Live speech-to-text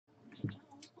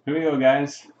Here we go,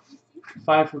 guys.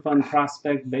 5 for Fun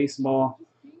Prospect Baseball,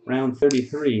 round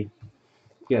 33.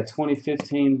 You got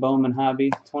 2015 Bowman Hobby,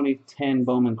 2010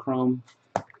 Bowman Chrome,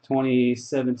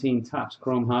 2017 Topps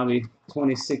Chrome Hobby,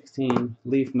 2016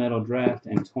 Leaf Metal Draft,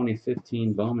 and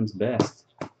 2015 Bowman's Best.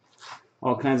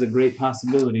 All kinds of great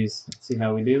possibilities. Let's see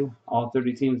how we do. All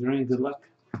 30 teams are in. Good luck.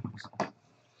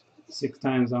 6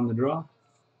 times on the draw.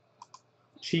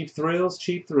 Cheap thrills,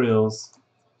 cheap thrills.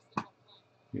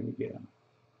 Here we go.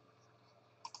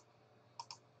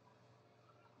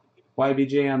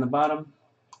 YBJ on the bottom,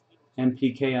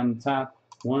 MPK on the top.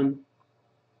 1,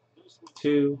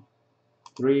 2,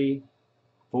 3,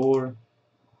 4,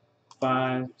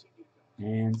 5,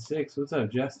 and 6. What's up,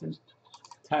 Justin?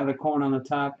 Tyler Korn on the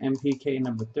top, MPK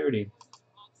number 30.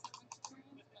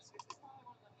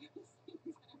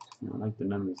 I don't like the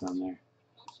numbers on there.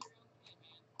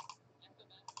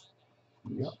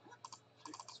 Yep.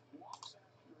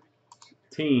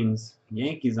 Teams,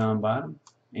 Yankees on bottom,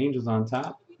 Angels on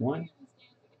top. 1,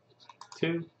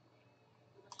 2,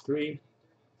 3,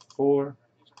 4,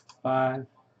 5,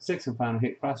 6, and final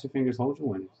hit. Cross your fingers, hold your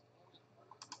winners.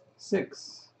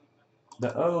 6.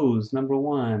 The O's, number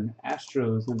 1.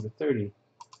 Astros, number 30.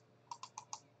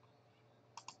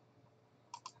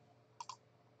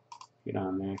 Get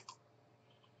on there.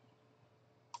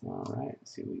 Alright,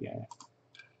 let's see what we got.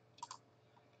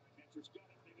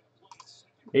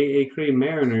 A.A. Cree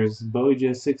Mariners,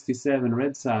 Boja 67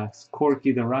 Red Sox,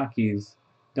 Corky the Rockies.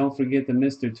 Don't forget the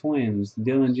Mr. Twins,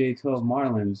 Dylan J12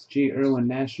 Marlins, G. Irwin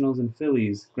Nationals and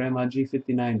Phillies, Grandma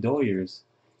G59 Doyers,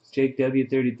 Jake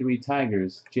W33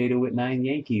 Tigers, J. DeWitt 9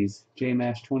 Yankees, J.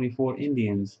 Mash 24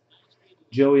 Indians,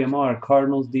 Joey Amar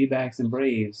Cardinals, D-backs, and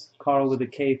Braves, Carl with a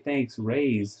K Thanks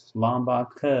Rays, Lombard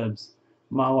Cubs,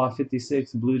 Mawa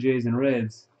 56 Blue Jays and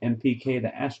Reds, MPK the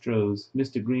Astros,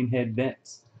 Mr. Greenhead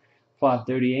Mets, Plot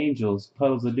 30 Angels,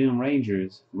 Puddles of Doom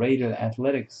Rangers, Raider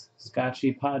Athletics,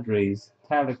 Scotchy Padres,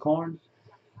 Tyler Korn,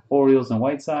 Orioles and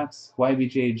White Sox,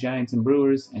 YBJ Giants and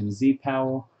Brewers, and Z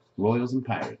Powell, Royals and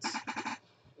Pirates.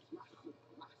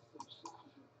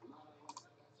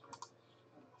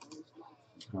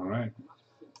 All right.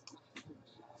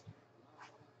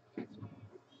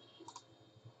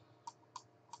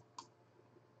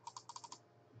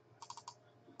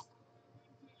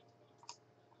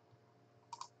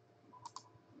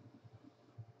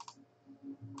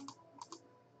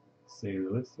 Save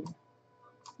the list here.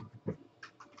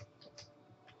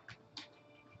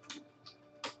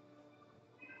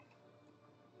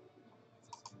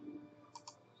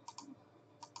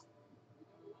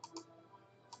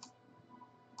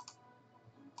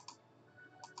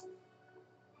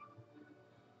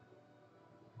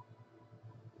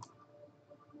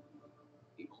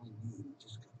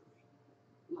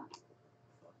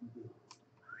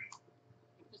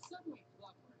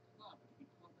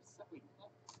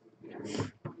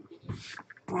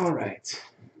 All right.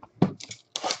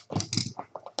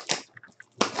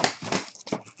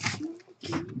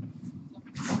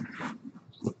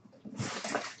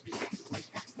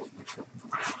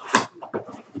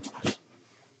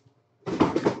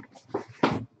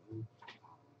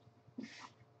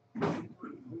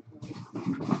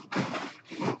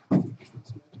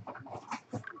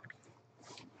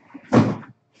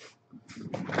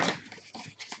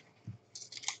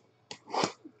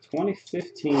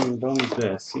 $20.15 Bowman's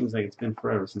Best. Seems like it's been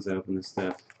forever since I opened this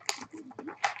stuff.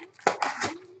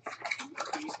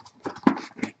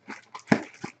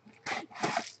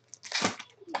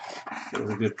 It was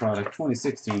a good product.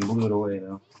 2016 blew it away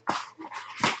though.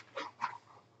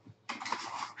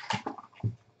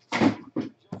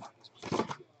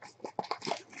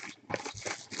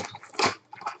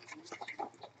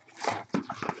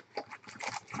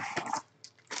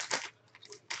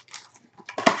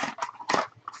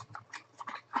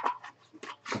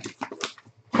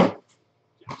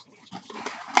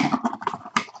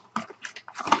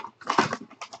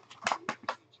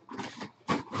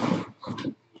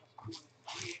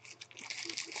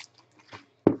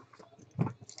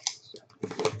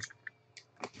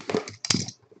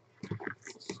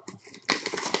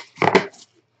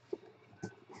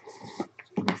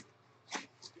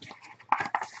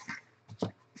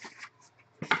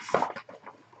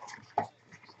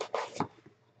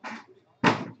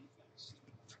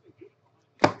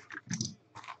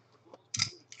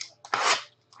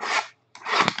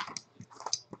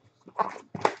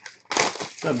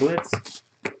 What's up, Blitz?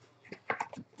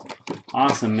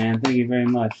 Awesome, man. Thank you very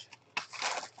much.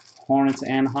 Hornets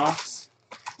and Hawks.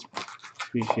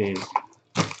 Appreciate it.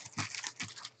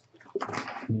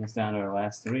 Bring us down to our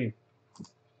last 3.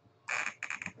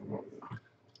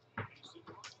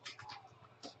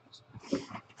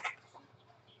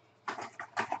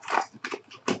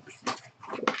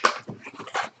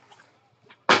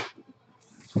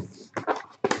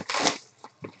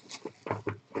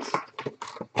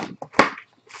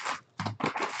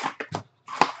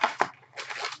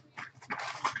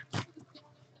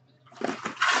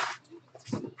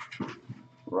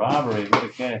 robbery. What a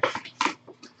catch.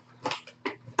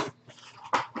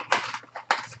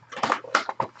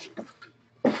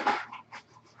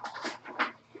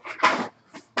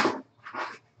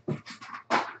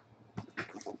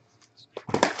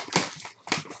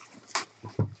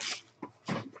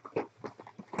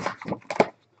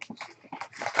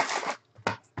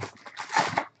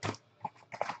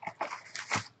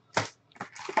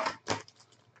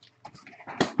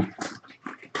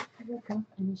 Look up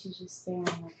and she's just staring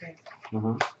like this.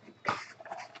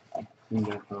 Been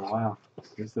there for a while.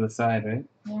 Just to the side, right?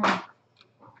 Yeah.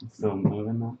 It's still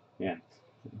moving now? Yeah.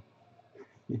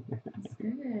 It's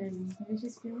good. Maybe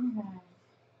she's feeling bad.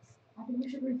 I think we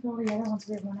should refill the other ones.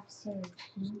 We have one upstairs.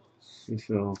 You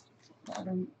feel. The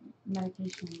other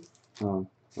medications. Oh,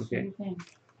 What do okay. you think?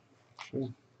 Sure.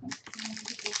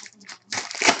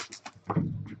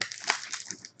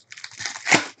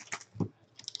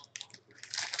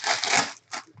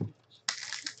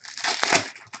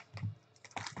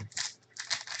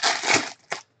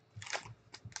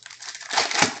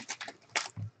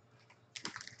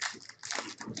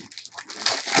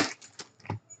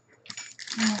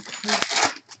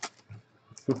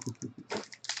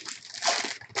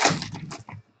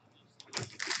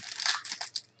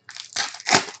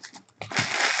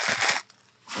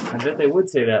 I bet they would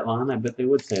say that, Lon. I bet they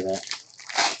would say that.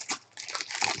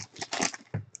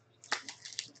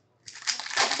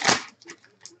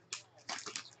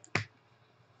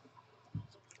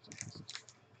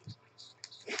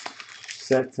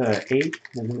 Set to 8.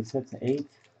 Isn't it set to 8?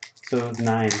 So it's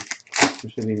 9.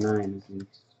 It should be 9. Isn't it?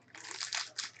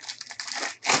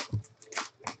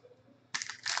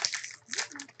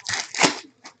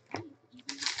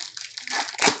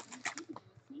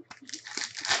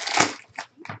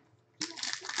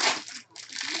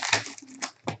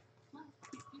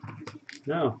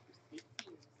 No.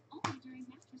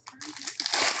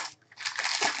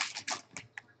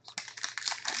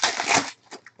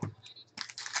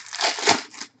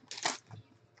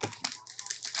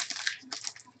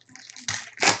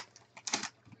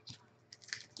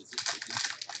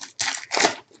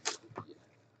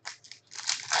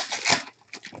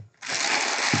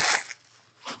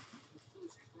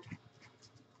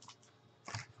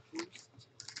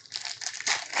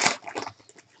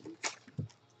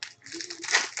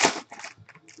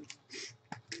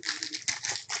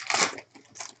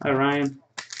 Hi, Ryan.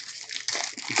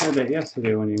 You said that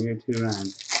yesterday when you were here too,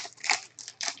 Ryan.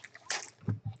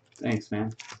 Thanks,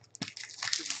 man.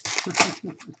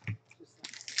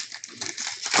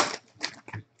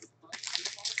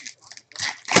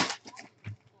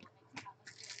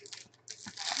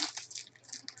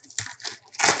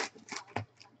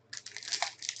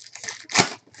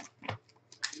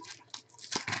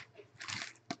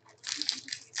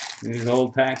 These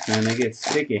old packs, man, they get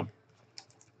sticky.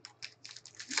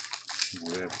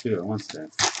 We have 2 at once there.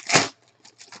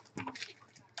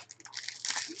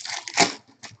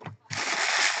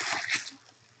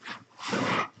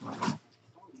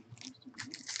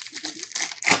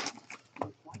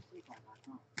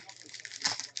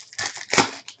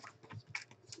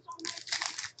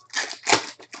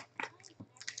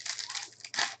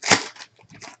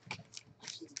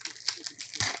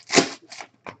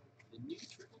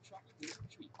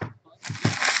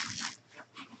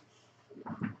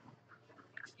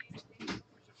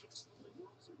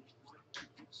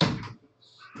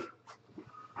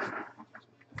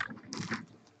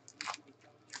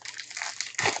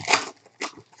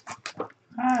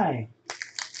 Hi.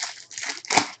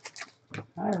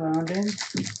 Hi, London.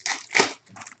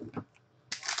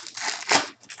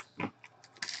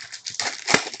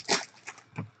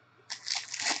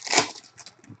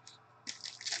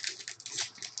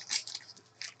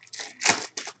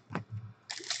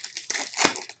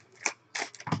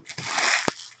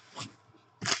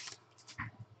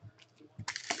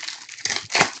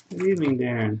 Good evening,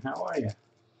 Darren. How are you?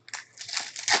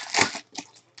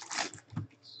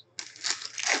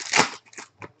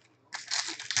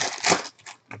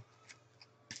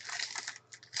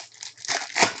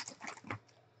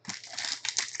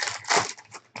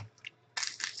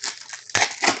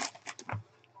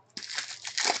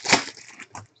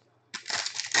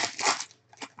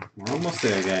 We're almost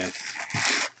there, guys.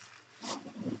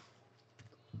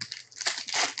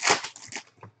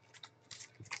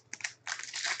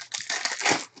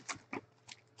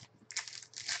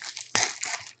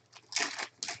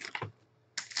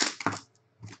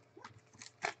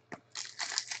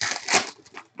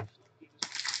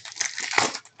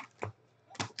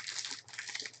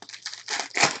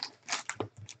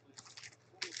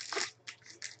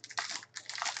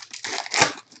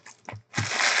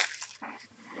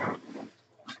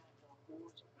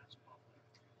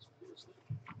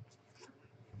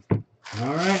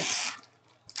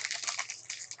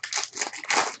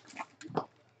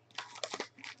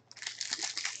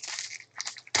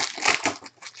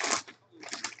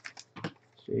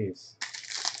 Jeez.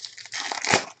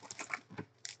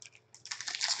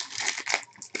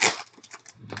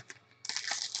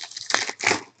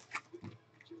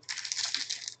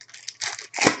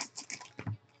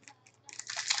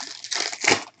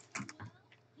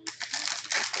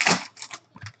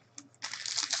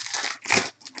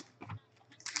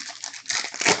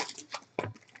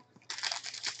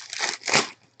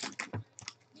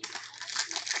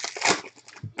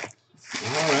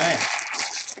 All right.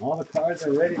 All the cards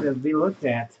are ready to be looked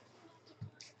at.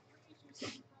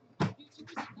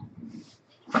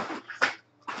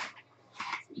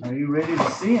 Are you ready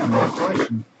to see them? Good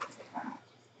question.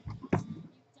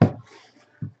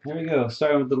 Here we go.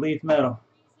 Starting with the Leaf Metal.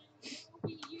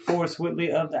 Forrest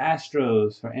Whitley of the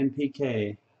Astros for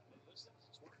NPK.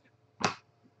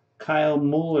 Kyle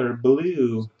Mueller,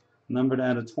 blue, numbered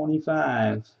out of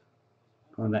 25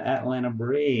 for the Atlanta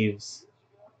Braves.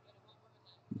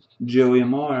 Joey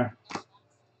Amar.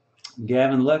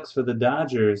 Gavin Lux for the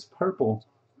Dodgers, purple,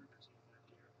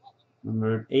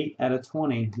 number 8 out of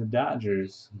 20, the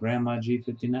Dodgers. Grandma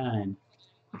G59.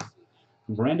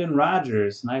 Brendan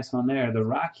Rodgers, nice one there, the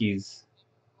Rockies.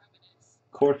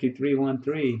 Corky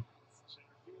 313,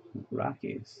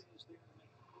 Rockies.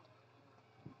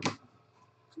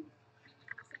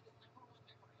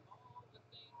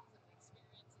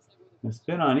 It's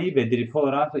been on eBay. Did he pull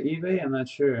it off of eBay? I'm not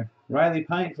sure. Riley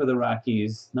Pint for the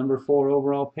Rockies, number 4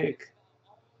 overall pick.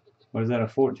 Or is that a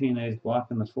 14 that he's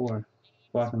blocking the 4?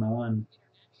 Blocking the 1.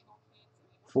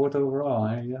 4th overall,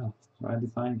 there you go. Riley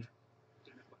Pint.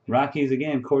 Rockies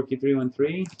again, Corky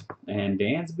 313. And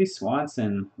Dansby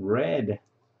Swanson, red.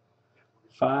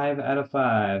 5 out of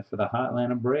 5 for the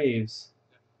Atlanta Braves.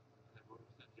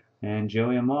 And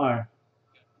Joey Amar.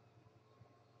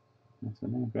 That's the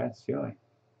name. Congrats, Joey.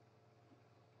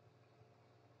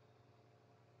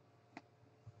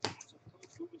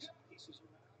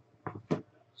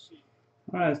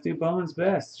 All right, let's do Bowman's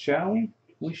Best, shall we?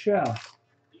 We shall.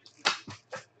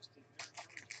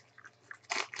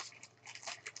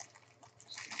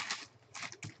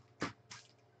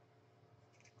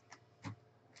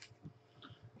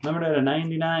 Numbered at a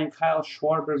 99, Kyle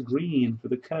Schwarber green for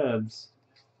the Cubs.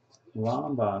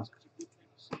 Lombach.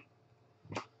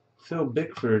 Phil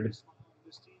Bickford.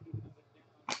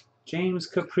 James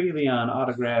Caprillion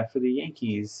autograph for the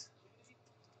Yankees.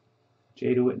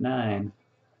 J. DeWitt 9.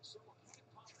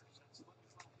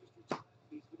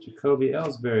 Jacoby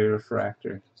Ellsbury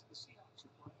refractor.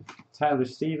 Tyler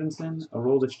Stevenson,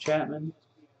 Aroldis Chapman.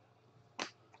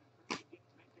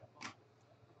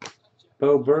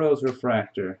 Bo Burrows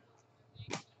refractor.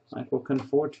 Michael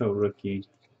Conforto rookie.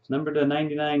 Number to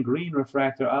 99 green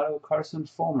refractor auto Carson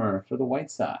Fulmer for the White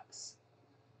Sox.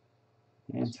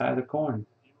 And Tyler Korn.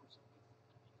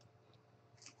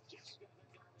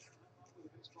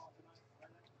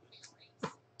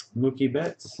 Mookie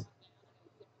Betts.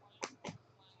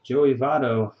 Joey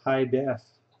Votto high def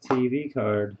TV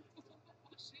card.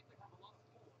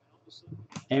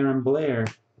 Aaron Blair.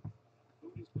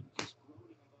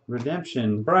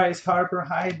 Redemption. Bryce Harper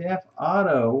high def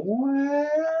auto.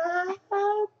 What?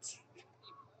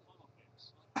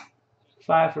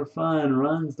 5 for Fun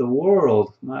runs the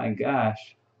world. My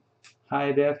gosh.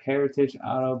 High def heritage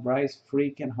auto Bryce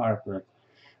freaking Harper.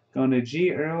 Going to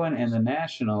G. Irwin and the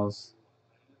Nationals.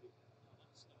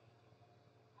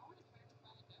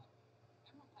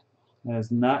 That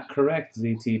is not correct,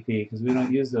 ZTP, because we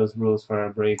don't use those rules for our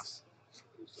breaks.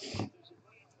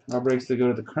 Our breaks to go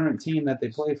to the current team that they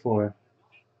play for.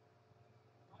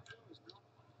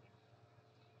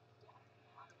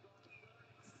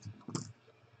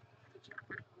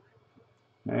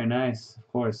 Very nice.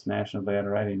 Of course, National Bay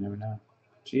already, you never know.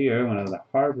 G. Irwin of the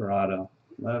Harbor auto.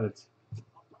 Love it.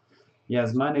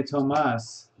 Yasmani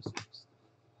Tomas.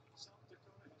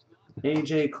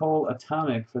 AJ Cole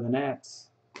Atomic for the Nats.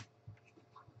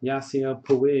 Yasiel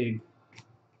Puig.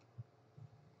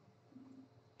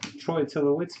 Troy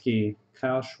Tulowitzki.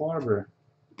 Kyle Schwarber.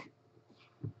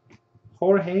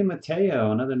 Jorge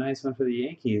Mateo. Another nice one for the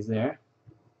Yankees there.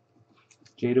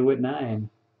 J. DeWitt 9.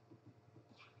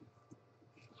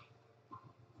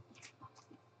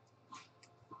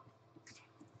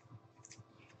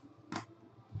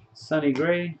 Sonny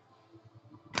Gray.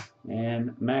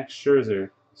 And Max Scherzer.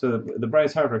 So the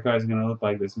Bryce Harper card is going to look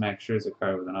like this Max Scherzer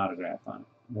card with an autograph on it.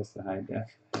 That's the high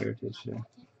def heritage there.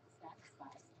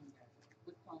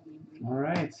 All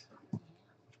right.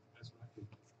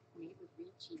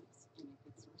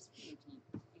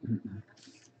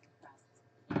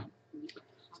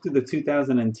 Let's do the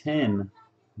 2010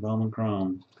 Bowman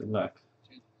Chrome. Good luck.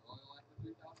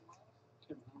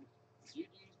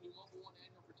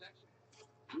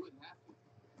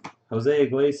 Jose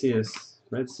Iglesias,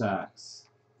 Red Sox.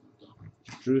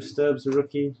 Drew Stubbs,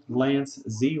 rookie. Lance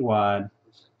Zwad,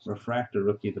 refractor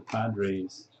rookie, the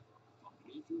Padres.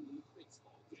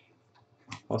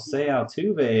 Jose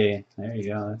Altuve. There you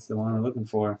go. That's the one we're looking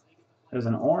for. There's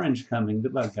an orange coming.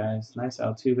 Good luck, guys. Nice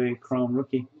Altuve, chrome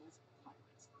rookie.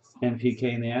 NPK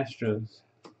in the Astros.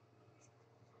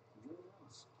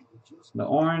 The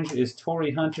orange is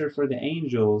Torrey Hunter for the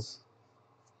Angels.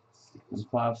 And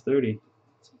Plow 30.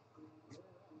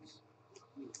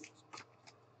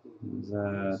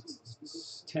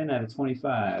 It's 10 out of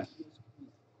 25.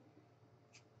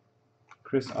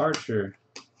 Chris Archer.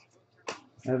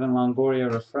 Evan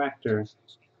Longoria refractor.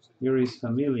 Yuri's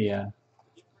Familia.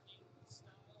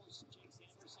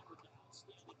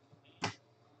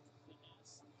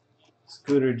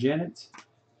 Scooter Jennett.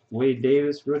 Wade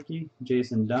Davis rookie.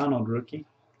 Jason Donald rookie.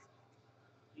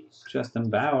 Justin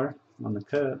Bauer on the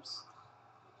Cubs.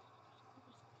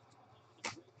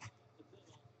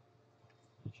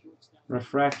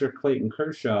 Refractor Clayton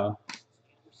Kershaw.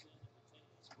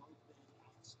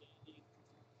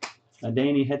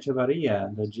 Adeiny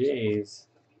Hechavarria, the Jays.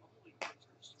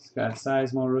 Scott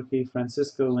Sizemore rookie.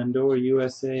 Francisco Lindor,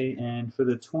 USA. And for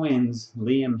the Twins,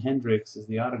 Liam Hendricks is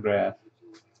the autograph.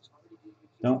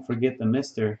 Don't forget the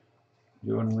Mr.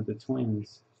 Jordan with the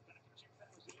Twins.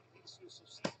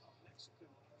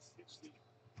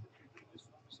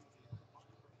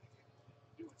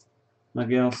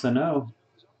 Miguel Sano,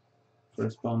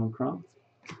 first Bowman Chrome.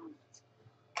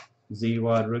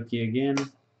 Z-Wad rookie again.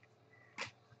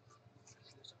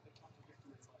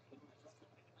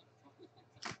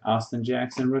 Austin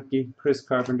Jackson rookie. Chris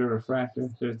Carpenter refractor.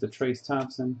 There's the Trace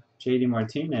Thompson. JD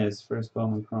Martinez, first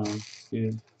Bowman Chrome.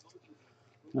 Good.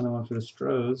 Another one for the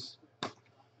Stros.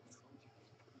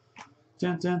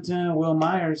 Dun, dun, dun. Will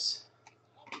Myers.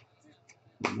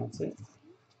 And that's it.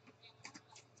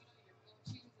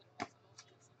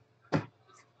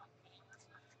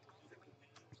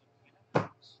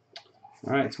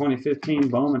 All right, 2015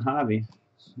 Bowman Hobby.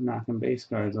 Knocking base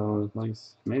cards all over the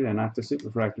place. Maybe I knocked the super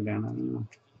refractor down. I don't know.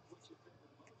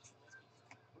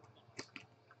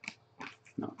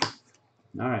 No.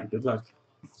 All right, good luck.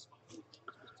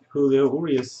 Julio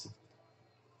Urias.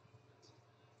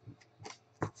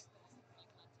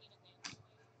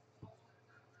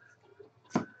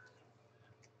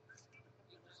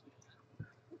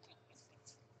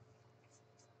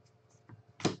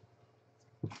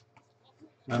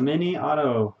 A mini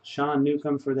auto. Sean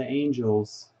Newcomb for the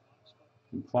Angels.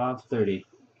 And Plow 30.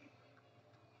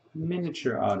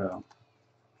 Miniature auto.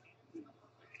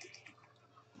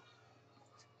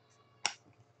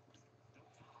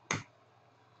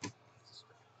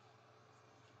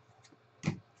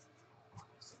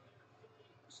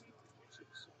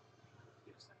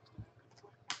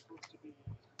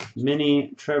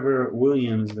 Mini Trevor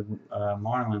Williams, the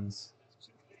Marlins.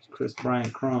 Chris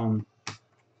Bryant Chrome.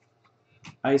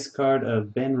 Ice card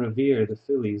of Ben Revere, the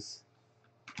Phillies.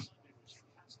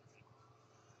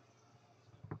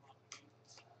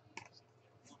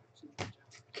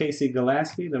 Casey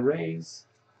Gillespie, the Rays.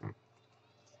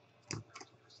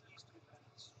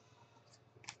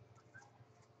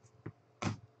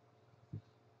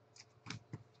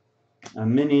 A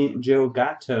mini Joe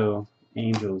Gatto,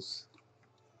 Angels.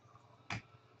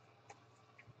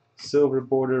 Silver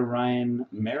border Ryan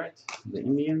Merritt, the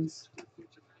Indians.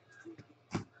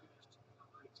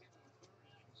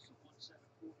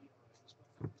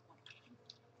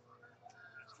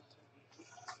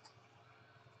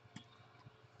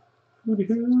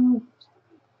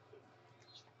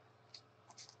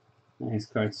 Nice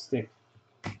cards stick.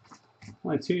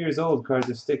 Only 2 years old, cards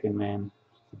are sticking, man.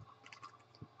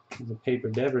 There's a paper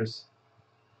Devers.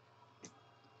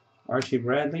 Archie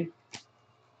Bradley.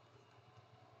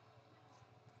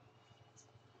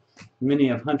 Mini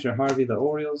of Hunter Harvey, the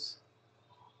Orioles.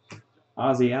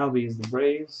 Ozzie Albies, the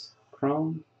Braves.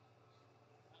 Chrome.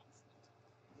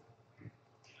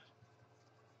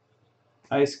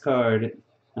 Ice card,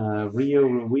 Rio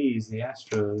Ruiz, the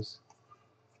Astros.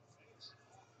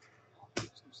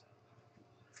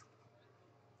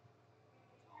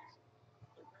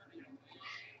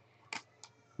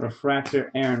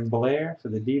 Refractor, Aaron Blair for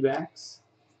the D-backs.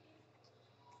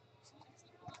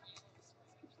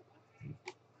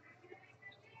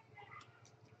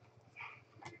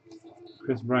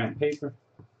 Chris Bryant paper.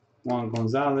 Juan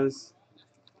Gonzalez.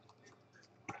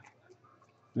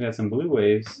 We got some blue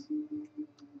waves.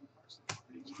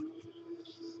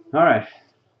 All right.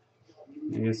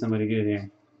 Let me get somebody good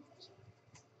here.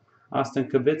 Austin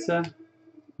Kibitza,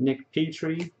 Nick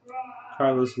Petrie,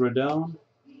 Carlos Rodon,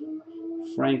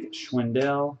 Frank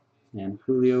Schwindel, and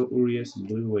Julio Urias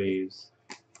blue waves.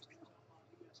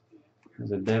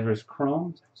 There's a Devers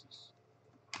Chrome.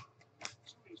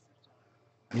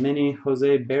 Mini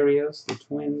Jose Barrios, the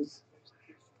Twins.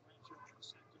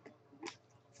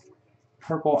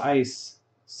 Purple Ice,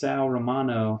 Sal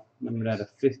Romano, numbered out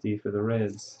of 50 for the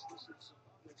Reds.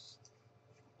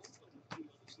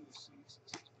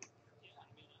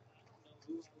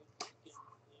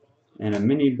 And a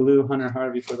mini blue Hunter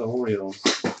Harvey for the Orioles.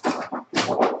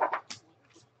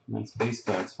 And that's base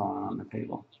cards falling on the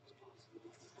table.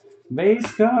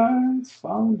 Base cards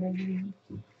falling.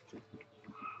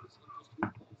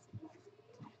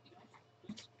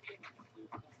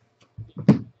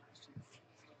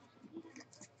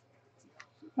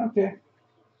 Okay.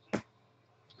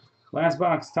 Last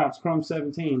box, Topps Chrome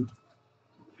 17.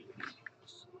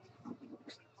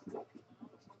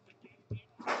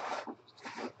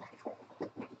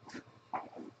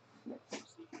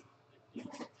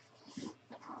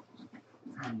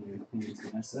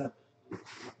 Mess up.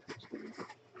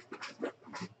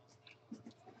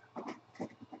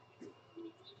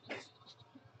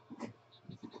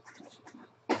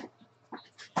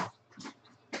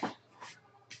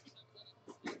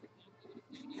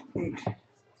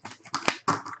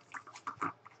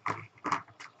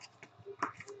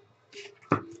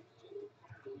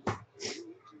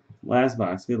 Last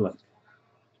box, good luck.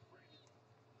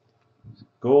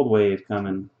 Gold Wave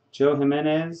coming. Joe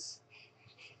Jimenez.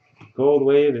 Gold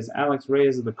Wave is Alex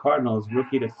Reyes of the Cardinals,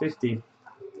 rookie to 50.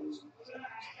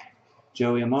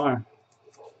 Joey Amar.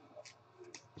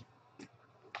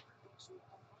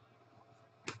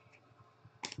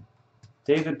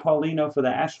 David Paulino for the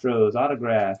Astros,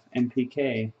 autograph,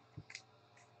 MPK.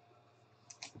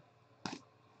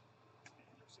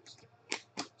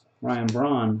 Ryan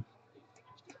Braun.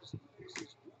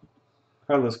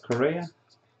 Carlos Correa.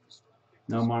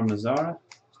 Nomar Mazara.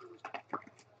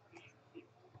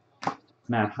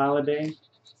 Matt Holliday.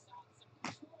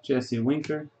 Jesse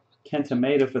Winker. Kenta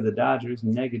Maeda for the Dodgers,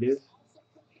 negative.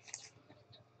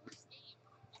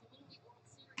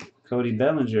 Cody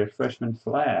Bellinger, freshman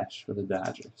flash for the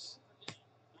Dodgers.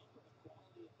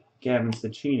 Gavin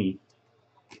Cecchini.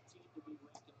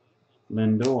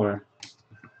 Lindor.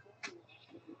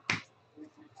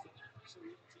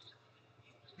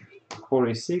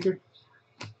 Corey Seager.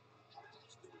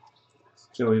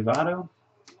 Joey Votto.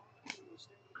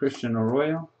 Christian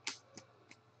Arroyo.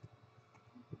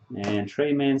 And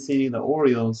Trey Mancini, the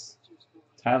Orioles.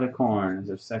 Tyler Korn is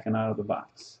their second out of the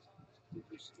box.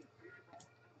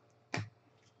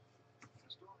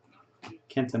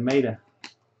 Kenta Maeda.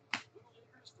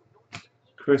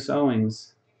 Chris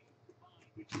Owings.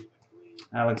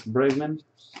 Alex Bregman.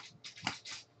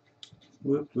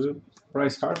 Whoop, whoop.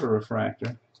 Bryce Harper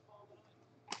refractor.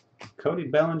 Cody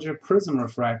Bellinger Prism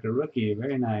refractor rookie.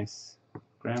 Very nice.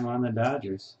 Grandma on the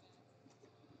Dodgers.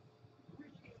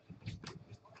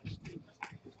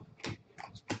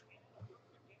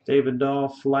 David Dahl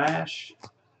Flash.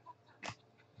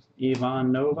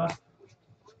 Ivan Nova.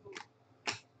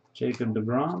 Jacob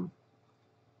deGrom.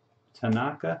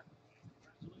 Tanaka.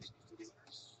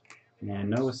 And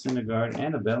Noah Syndergaard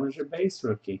and a Bellinger base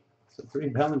rookie. So 3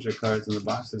 Bellinger cards in the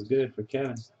box is good for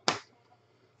Kevin.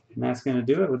 And that's going to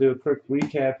do it. We'll do a quick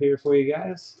recap here for you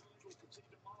guys.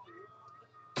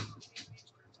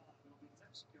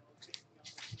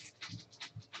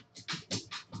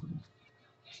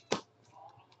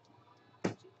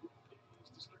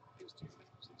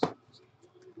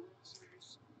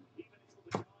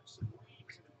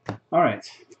 All right.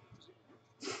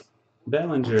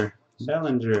 Bellinger,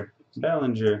 Kenta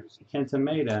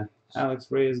Maeda,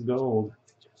 Alex Reyes Gold,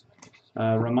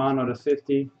 Romano to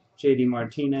 50, JD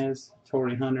Martinez,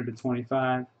 Torrey Hunter to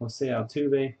 25, Jose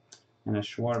Altuve, and a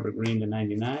Schwarber green to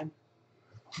 99.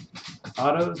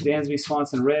 Autos, Dansby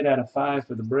Swanson red out of 5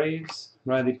 for the Braves,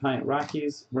 Riley Pint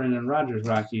Rockies, Brendan Rodgers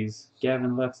Rockies,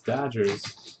 Gavin Lux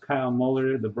Dodgers, Kyle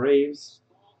Muller the Braves,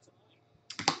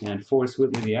 and Forrest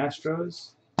Whitley the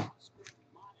Astros.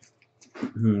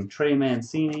 Trey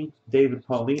Mancini, David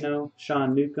Paulino,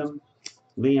 Sean Newcomb,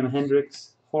 Liam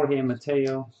Hendricks, Jorge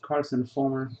Mateo, Carson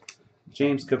Fulmer,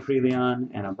 James Caprillion,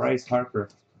 and a Bryce Harper.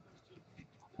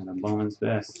 And a Bowman's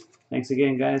Best. Thanks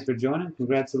again, guys, for joining.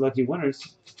 Congrats to lucky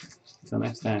winners. Until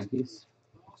next time, peace.